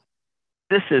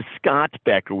This is Scott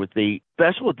Becker with the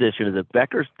special edition of the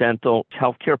Becker's Dental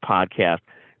Healthcare Podcast.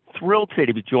 Thrilled today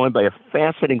to be joined by a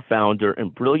fascinating founder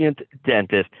and brilliant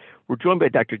dentist. We're joined by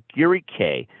Dr. Gary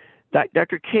Kay.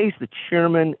 Dr. Kay is the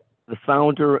chairman, the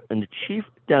founder, and the chief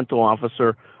dental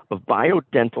officer of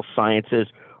Biodental Sciences.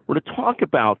 We're going to talk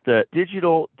about the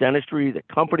digital dentistry, the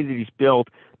company that he's built,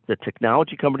 the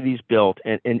technology company that he's built,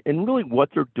 and really what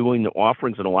they're doing, the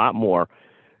offerings, and a lot more.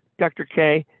 Dr.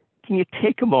 Kay, can you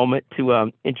take a moment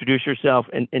to introduce yourself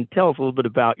and tell us a little bit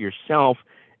about yourself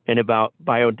and about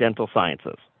Biodental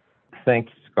Sciences?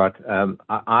 Thanks, Scott.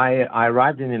 I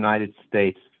arrived in the United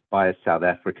States via South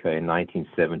Africa in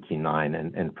 1979,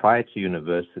 and prior to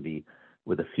university,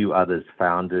 with a few others,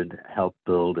 founded, helped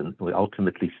build, and we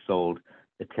ultimately sold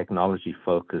a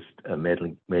technology-focused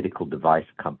medical device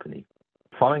company.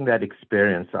 Following that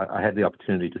experience, I had the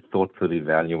opportunity to thoughtfully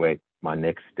evaluate my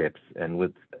next steps, and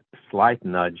with a slight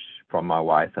nudge from my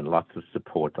wife and lots of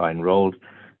support, I enrolled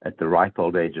at the ripe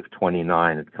old age of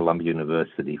 29 at Columbia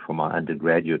University for my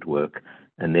undergraduate work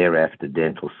and thereafter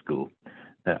dental school.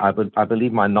 I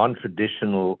believe my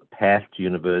non-traditional path to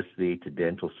university, to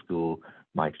dental school,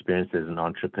 my experience as an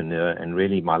entrepreneur, and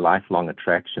really my lifelong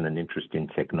attraction and interest in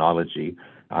technology,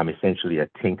 I'm essentially a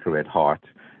tinker at heart.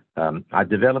 I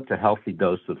developed a healthy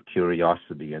dose of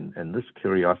curiosity, and this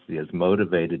curiosity has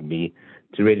motivated me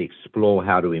to really explore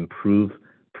how to improve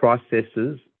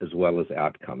processes as well as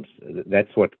outcomes.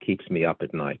 That's what keeps me up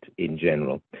at night in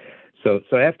general. So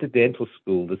after dental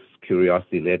school, this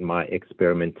curiosity led my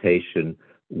experimentation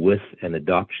with an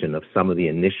adoption of some of the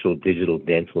initial digital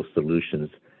dental solutions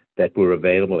that were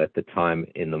available at the time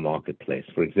in the marketplace.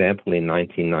 For example, in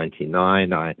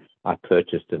 1999, I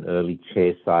purchased an early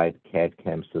chairside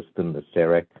CAD/CAM system, the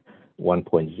CEREC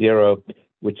 1.0,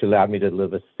 which allowed me to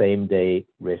deliver same-day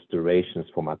restorations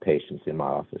for my patients in my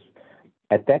office.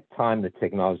 At that time, the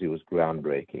technology was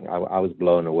groundbreaking. I was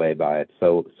blown away by it,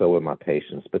 so were my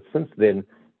patients. But since then,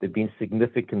 there have been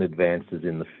significant advances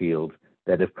in the field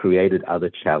that have created other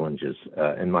challenges.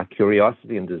 And my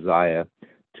curiosity and desire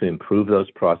to improve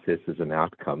those processes and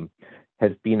outcome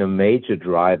has been a major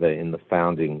driver in the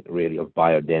founding, really, of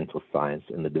Biodental Science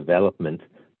and the development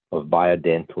of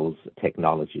Biodental's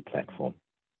technology platform.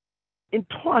 And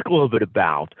talk a little bit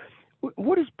about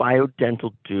what does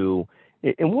Biodental do,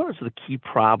 and what is the key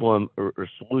problem or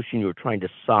solution you're trying to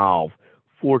solve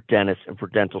for dentists and for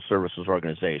dental services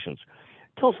organizations?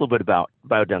 Tell us a little bit about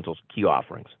Biodental's key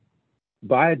offerings.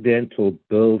 Biodental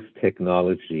builds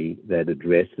technology that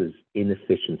addresses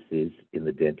inefficiencies in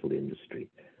the dental industry.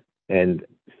 And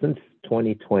since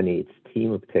 2020, its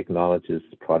team of technologists,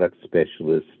 product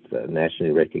specialists,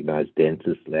 nationally recognized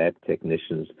dentists, lab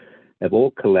technicians have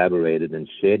all collaborated and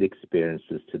shared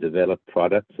experiences to develop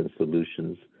products and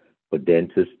solutions for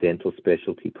dentists, dental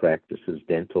specialty practices,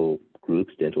 dental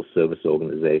groups, dental service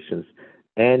organizations,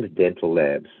 and dental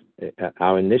labs.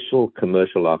 Our initial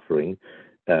commercial offering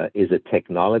is a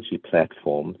technology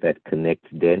platform that connects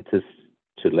dentists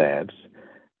to labs,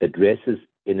 addresses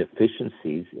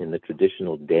inefficiencies in the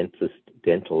traditional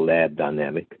dental lab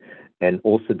dynamic, and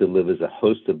also delivers a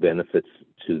host of benefits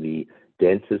to the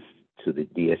dentists, to the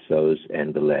DSOs,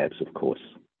 and the labs, of course.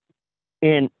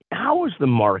 And how is the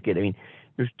market? I mean,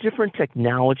 there's different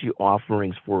technology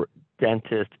offerings for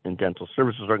dentists and dental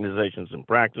services organizations and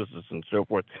practices and so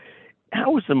forth.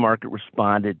 How has the market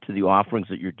responded to the offerings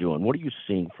that you're doing? What are you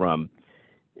seeing from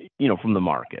the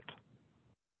market?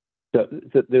 So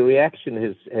the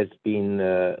reaction has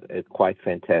been quite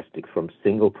fantastic from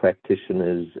single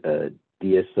practitioners,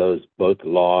 DSOs, both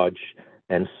large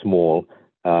and small.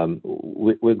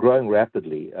 We're growing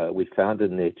rapidly. We found a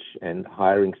niche and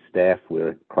hiring staff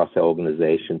across our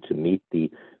organization to meet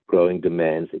the growing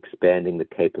demands, expanding the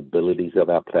capabilities of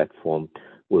our platform.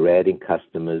 We're adding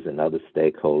customers and other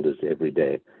stakeholders every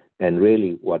day. And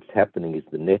really what's happening is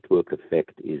the network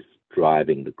effect is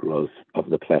driving the growth of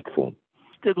the platform.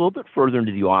 Dig a little bit further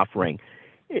into the offering.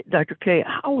 Dr. Kay,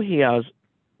 how has,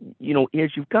 as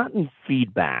you've gotten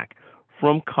feedback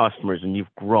from customers and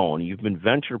you've grown, you've been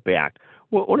venture-backed,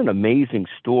 what an amazing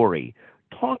story.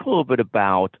 Talk a little bit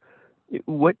about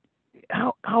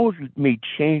how have you made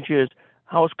changes?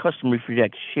 How has customer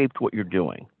feedback shaped what you're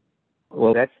doing?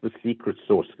 Well, that's the secret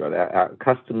sauce, Scott. Our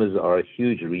customers are a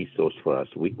huge resource for us.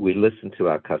 We listen to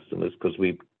our customers because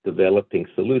we're developing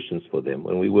solutions for them,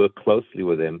 and we work closely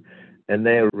with them, and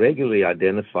they regularly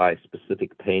identify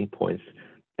specific pain points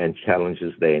and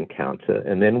challenges they encounter.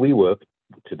 And then we work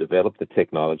to develop the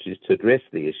technologies to address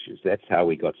the issues. That's how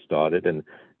we got started, and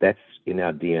that's in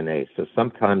our DNA. So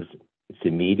sometimes it's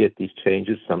immediate, these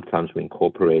changes. Sometimes we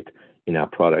incorporate in our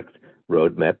product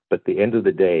roadmap. But at the end of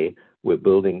the day, we're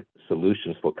building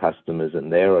solutions for customers,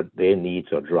 and their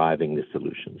needs are driving the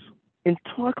solutions. And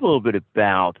talk a little bit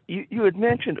about, you had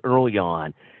mentioned early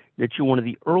on that you're one of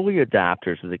the early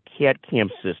adopters of the CAD/CAM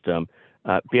system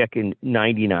back in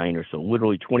 99 or so,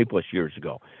 literally 20 plus years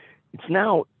ago. It's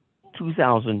now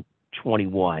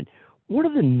 2021. What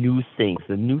are the new things,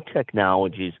 the new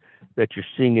technologies that you're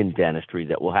seeing in dentistry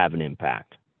that will have an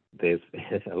impact? There's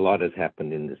a lot has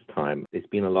happened in this time. There's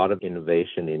been a lot of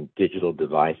innovation in digital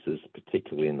devices,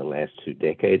 particularly in the last 2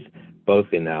 decades, both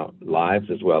in our lives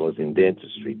as well as in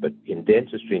dentistry. But in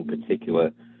dentistry in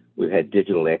particular, we've had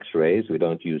digital x-rays. We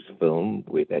don't use film.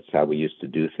 That's how we used to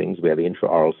do things. We have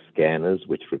intraoral scanners,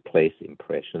 which replace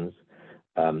impressions.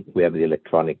 We have the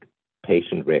electronic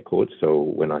patient records. So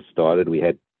when I started, we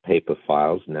had paper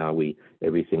files. Now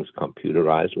everything's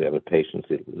computerized. We have a patient's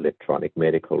electronic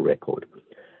medical record.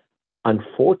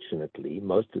 Unfortunately,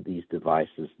 most of these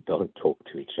devices don't talk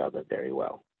to each other very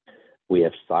well. We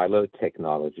have siloed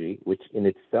technology, which in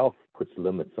itself puts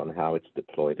limits on how it's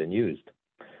deployed and used.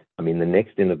 I mean, the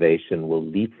next innovation will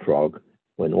leapfrog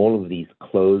when all of these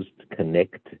closed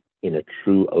connect in a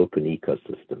true open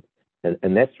ecosystem.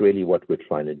 And that's really what we're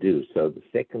trying to do. So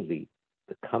secondly,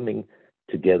 the coming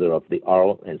together of the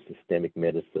oral and systemic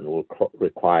medicine will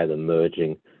require the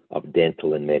merging of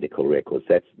dental and medical records.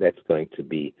 That's going to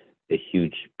be a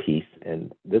huge piece,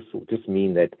 and this will just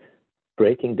mean that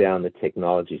breaking down the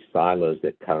technology silos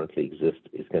that currently exist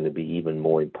is going to be even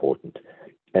more important.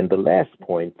 And the last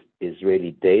point is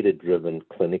really data-driven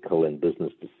clinical and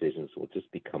business decisions will just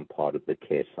become part of the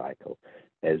care cycle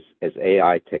as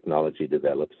AI technology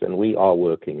develops, and we are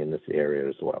working in this area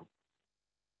as well.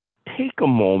 Take a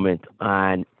moment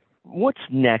on what's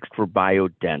next for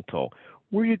BioDental.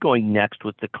 Where are you going next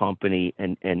with the company,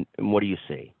 and what do you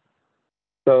see?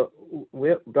 So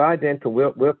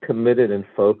BioDental, we're committed and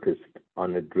focused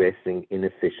on addressing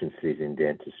inefficiencies in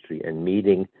dentistry and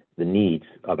meeting the needs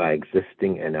of our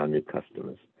existing and our new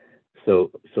customers.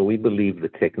 So we believe the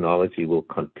technology will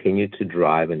continue to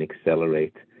drive and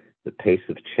accelerate the pace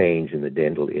of change in the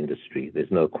dental industry.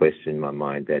 There's no question in my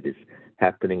mind that is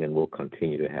happening and will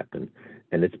continue to happen.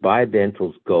 And it's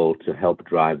BioDental's goal to help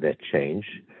drive that change,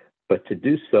 but to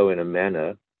do so in a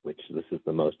manner, which this is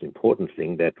the most important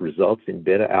thing, that results in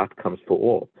better outcomes for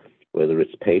all, whether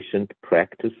it's patient,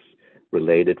 practice,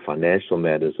 related financial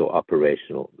matters, or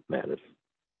operational matters.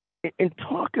 And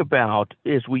talk about,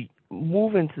 as we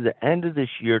move into the end of this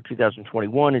year,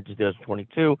 2021 and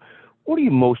 2022, what are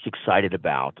you most excited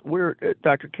about?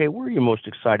 Dr. K, where are you most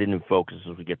excited and focused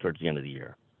as we get towards the end of the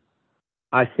year?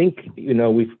 I think,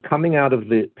 we've coming out of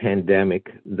the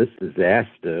pandemic, this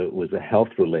disaster was a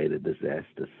health-related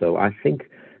disaster. So I think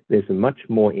there's a much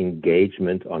more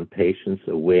engagement on patients'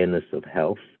 awareness of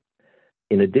health,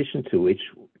 in addition to which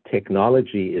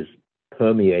technology is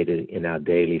permeated in our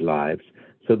daily lives.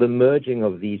 So the merging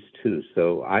of these two.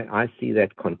 So I see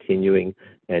that continuing,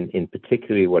 and in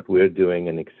particularly what we're doing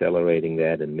and accelerating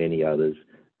that and many others,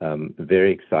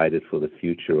 very excited for the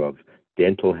future of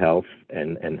dental health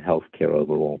and healthcare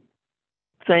overall.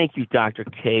 Thank you, Dr.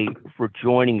 K, for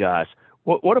joining us.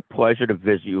 What a pleasure to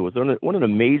visit you. What an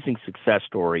amazing success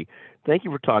story. Thank you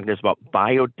for talking to us about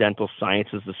BioDental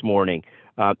Sciences this morning.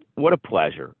 What a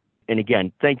pleasure. And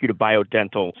again, thank you to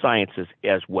BioDental Sciences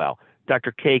as well.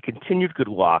 Dr. K, continued good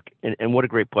luck, and what a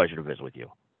great pleasure to visit with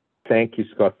you. Thank you,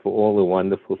 Scott, for all the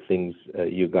wonderful things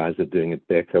you guys are doing at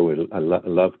Becker. I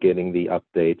love getting the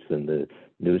updates and the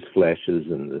news flashes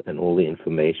and all the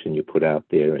information you put out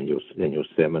there and your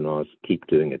seminars. Keep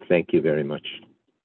doing it. Thank you very much.